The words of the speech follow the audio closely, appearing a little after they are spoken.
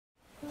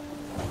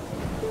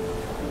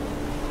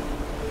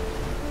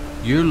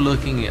You're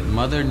looking at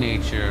Mother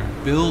Nature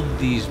build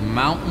these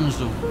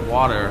mountains of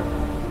water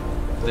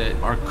that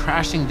are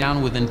crashing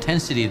down with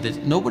intensity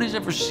that nobody's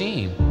ever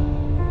seen.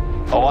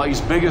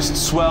 Hawaii's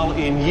biggest swell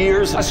in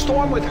years. A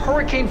storm with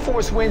hurricane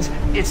force winds.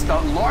 It's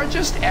the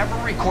largest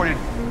ever recorded.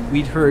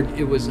 We'd heard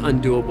it was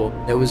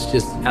undoable. It was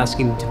just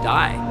asking to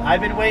die.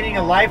 I've been waiting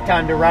a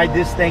lifetime to ride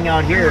this thing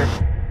out here.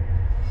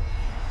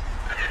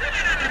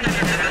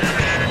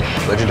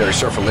 Legendary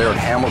surfer Laird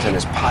Hamilton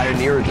has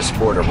pioneered the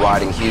sport of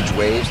riding huge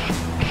waves.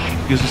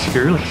 He was just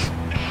fearless.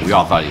 We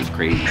all thought he was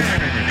crazy.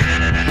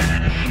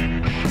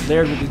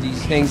 Laird would do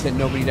these things that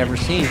nobody'd ever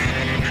seen.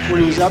 When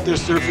he was out there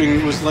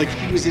surfing, it was like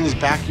he was in his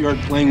backyard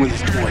playing with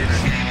his toys.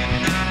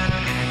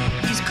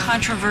 He's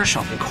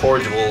controversial.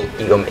 Incorrigible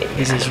egomaniac.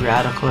 He's as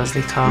radical as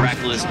they come.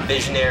 Reckless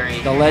visionary.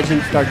 The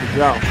legends start to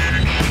grow.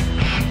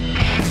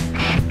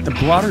 The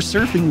broader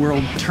surfing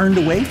world turned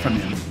away from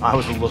him. I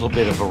was a little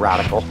bit of a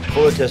radical,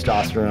 full of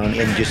testosterone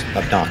and just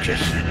obnoxious.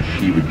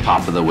 He would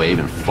pop of the wave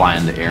and fly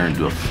in the air and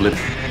do a flip.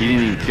 He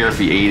didn't even care if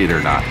he ate it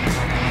or not.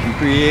 He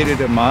created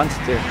a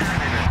monster.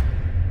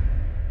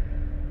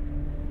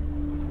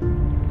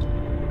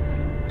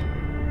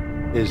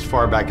 As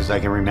far back as I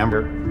can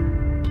remember,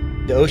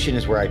 the ocean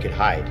is where I could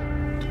hide.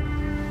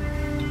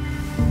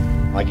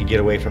 I could get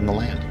away from the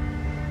land.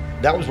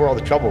 That was where all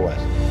the trouble was.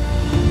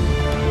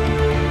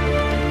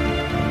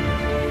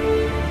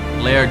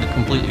 Laird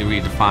completely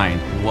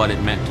redefined what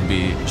it meant to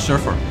be a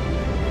surfer.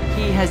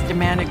 He has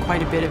demanded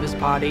quite a bit of his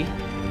body.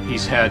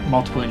 He's had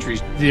multiple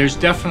injuries. There's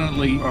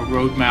definitely a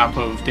roadmap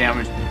of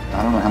damage.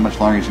 I don't know how much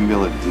longer he's going to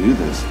be able to do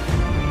this.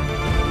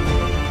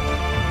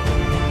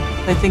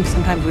 I think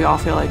sometimes we all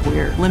feel like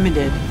we're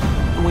limited,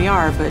 and we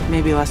are, but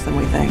maybe less than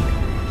we think.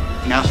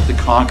 He has to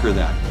conquer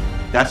that.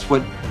 That's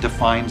what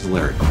defines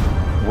Laird.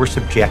 We're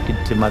subjected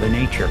to Mother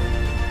Nature.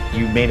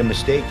 You made a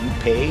mistake, you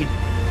paid.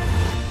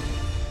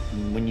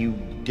 When you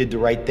did the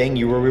right thing,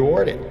 you were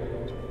rewarded.